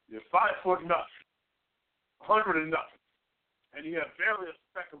 You're 5 foot nothing, 100 and nothing, and you have barely a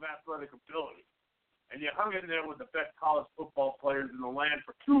speck of athletic ability. And you hung in there with the best college football players in the land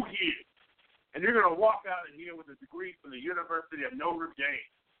for 2 years. And you're going to walk out of here with a degree from the University of Notre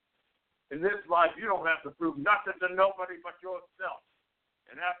Dame. In this life, you don't have to prove nothing to nobody but yourself.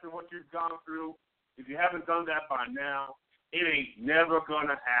 And after what you've gone through, if you haven't done that by now, it ain't never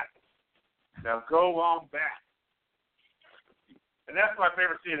going to happen. Now go on back. And that's my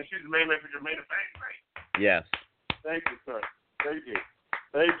favorite scene. She's the main manager, made a bang, bang. Yes. Thank you, sir. Thank you.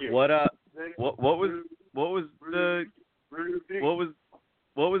 Thank you. What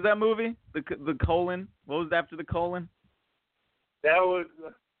was that movie? The colon. What was after the colon? That was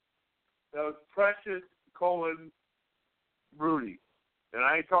Precious Rudy, and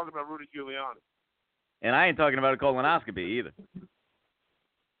I ain't talking about Rudy Giuliani. And I ain't talking about a colonoscopy either.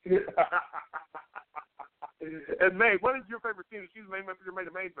 And May, what is your favorite scene? She's made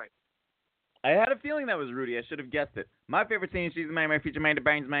a main thing. I had a feeling that was Rudy. I should have guessed it. My favorite scene in She's the Man, My Future Man to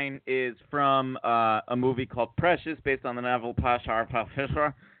Bane's Main is from a movie called Precious, based on the novel Pashar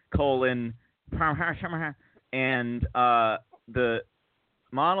Pafisha, and the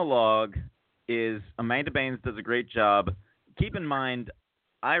monologue is Amanda Baines does a great job. Keep in mind,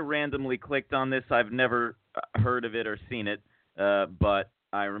 I randomly clicked on this. I've never heard of it or seen it, but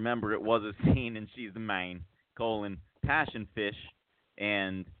I remember it was a scene in She's the Man, Passion Fish,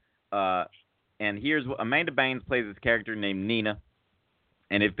 and here's what Amanda Baines plays this character named Nina,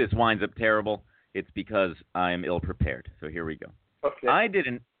 and if this winds up terrible, it's because I am ill-prepared. So here we go. Okay. I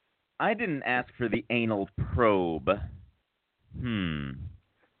didn't ask for the anal probe.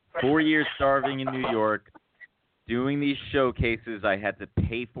 4 years starving in New York, doing these showcases I had to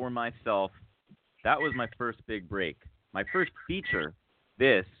pay for myself. That was my first big break. My first feature,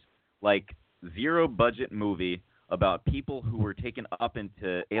 this, like, zero-budget movie about people who were taken up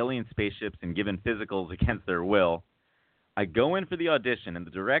into alien spaceships and given physicals against their will. I go in for the audition, and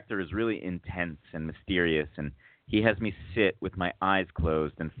the director is really intense and mysterious, and he has me sit with my eyes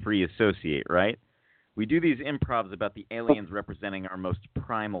closed and free associate, right? We do these improvs about the aliens representing our most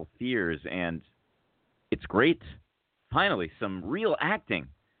primal fears, and it's great. Finally, some real acting.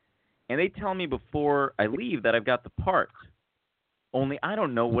 And they tell me before I leave that I've got the part. Only I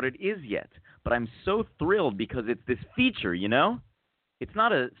don't know what it is yet. But I'm so thrilled because it's this feature, you know? It's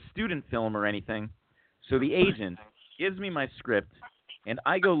not a student film or anything. So the agent gives me my script, and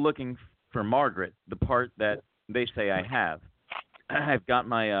I go looking for Margaret, the part that they say I have. I've got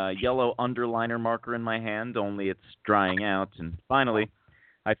my yellow underliner marker in my hand, only it's drying out. And finally,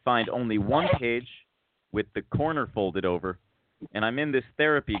 I find only one page with the corner folded over, and I'm in this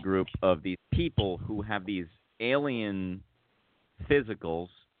therapy group of these people who have these alien physicals,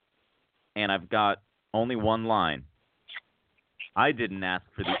 and I've got only one line. I didn't ask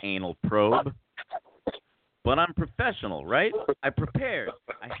for the anal probe, but I'm professional, right? I prepared.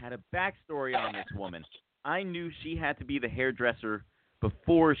 I had a backstory on this woman. I knew she had to be the hairdresser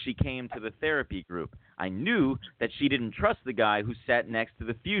before she came to the therapy group. I knew that she didn't trust the guy who sat next to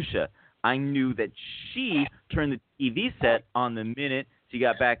the fuchsia. I knew that she turned the TV set on the minute she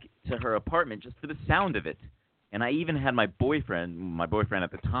got back to her apartment just for the sound of it. And I even had my boyfriend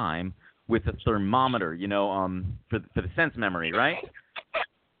at the time, with a thermometer, you know, for the sense memory, right?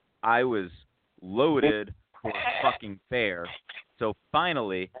 I was loaded for fucking bear. So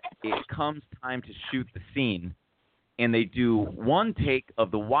finally, it comes time to shoot the scene, and they do one take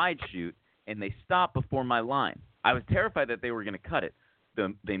of the wide shoot, and they stop before my line. I was terrified that they were going to cut it.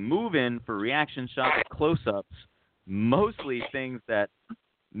 They move in for reaction shots, close-ups, mostly things that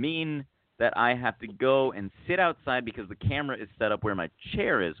mean that I have to go and sit outside because the camera is set up where my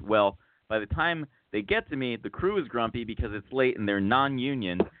chair is. Well, by the time they get to me, the crew is grumpy because it's late and they're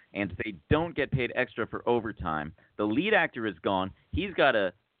non-union, and they don't get paid extra for overtime. The lead actor is gone. He's got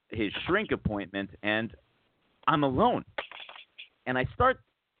his shrink appointment, and I'm alone. And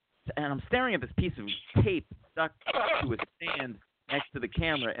I'm staring at this piece of tape stuck to a stand next to the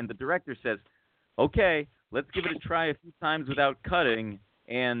camera, and the director says, "Okay, let's give it a try a few times without cutting,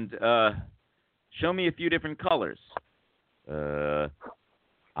 and show me a few different colors."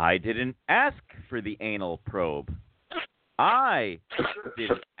 I didn't ask for the anal probe. I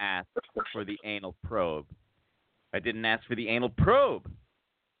didn't ask for the anal probe. I didn't ask for the anal probe.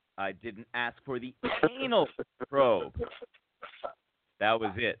 I didn't ask for the anal probe. That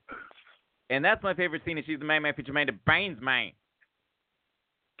was it. And that's my favorite scene. She's the man, my future man, the brains man.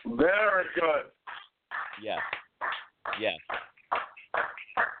 Very good. Yes. Yes.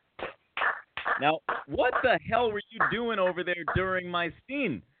 Now, what the hell were you doing over there during my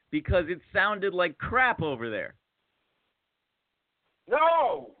scene? Because it sounded like crap over there.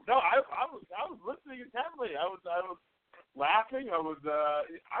 No, I was listening intently. I was laughing.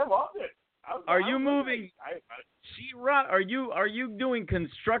 I loved it. Are you moving? Sheetrock? Are you doing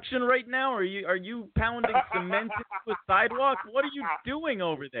construction right now? Are you pounding cement into a sidewalk? What are you doing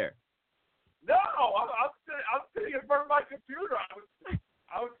over there? No, I'm sitting in front of my computer.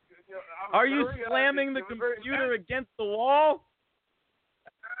 I was Are you slamming the computer against the wall?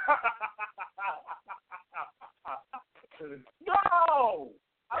 No!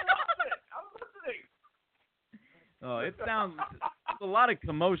 I love it! I'm listening! Oh, it sounds... There's a lot of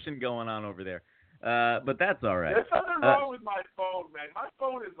commotion going on over there. But that's all right. There's something wrong with my phone, man. My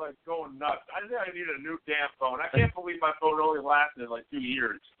phone is, like, going nuts. I think I need a new damn phone. I can't believe my phone only lasted, like, 2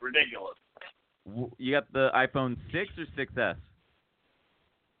 years. It's ridiculous. You got the iPhone 6 or 6S?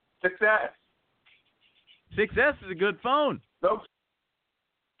 6S. 6S is a good phone. No.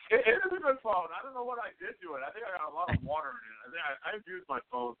 It is a good phone. I don't know what I did to it. I think I got a lot of water in it. I think I've used my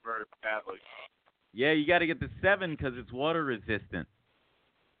phone very badly. Yeah, you got to get the 7 because it's water resistant.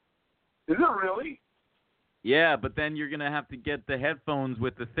 Is it really? Yeah, but then you're going to have to get the headphones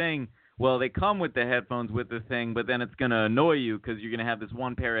with the thing. Well, they come with the headphones with the thing, but then it's going to annoy you because you're going to have this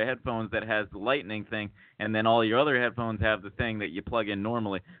one pair of headphones that has the lightning thing, and then all your other headphones have the thing that you plug in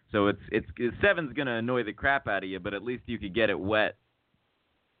normally. So it's 7's going to annoy the crap out of you, but at least you could get it wet.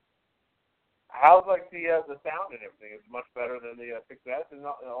 How's like the sound and everything? Is it much better than the 6S and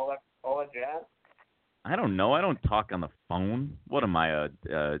all that jazz? I don't know. I don't talk on the phone. What am I, a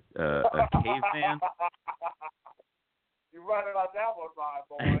caveman? You're right about that one, my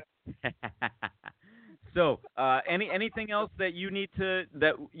boy. So, anything else that you need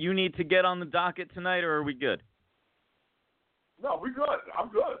to get on the docket tonight, or are we good? No, we're good. I'm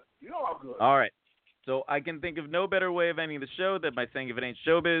good. You know I'm good. All right. So I can think of no better way of ending the show than by saying, if it ain't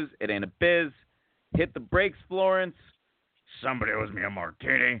showbiz, it ain't a biz. Hit the brakes, Florence. Somebody owes me a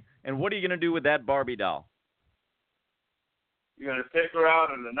martini. And what are you going to do with that Barbie doll? You're going to take her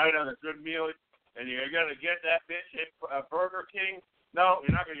out on the night of a good meal, and you're going to get that bitch a Burger King. No,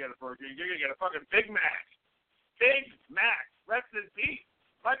 you're not going to get a Burger King. You're going to get a fucking Big Mac. Big Mac. Rest in peace.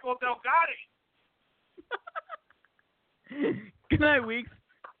 Michael Delgatti. Good night, Weeks.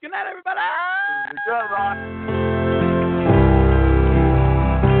 Good night, everybody. Good, Ron.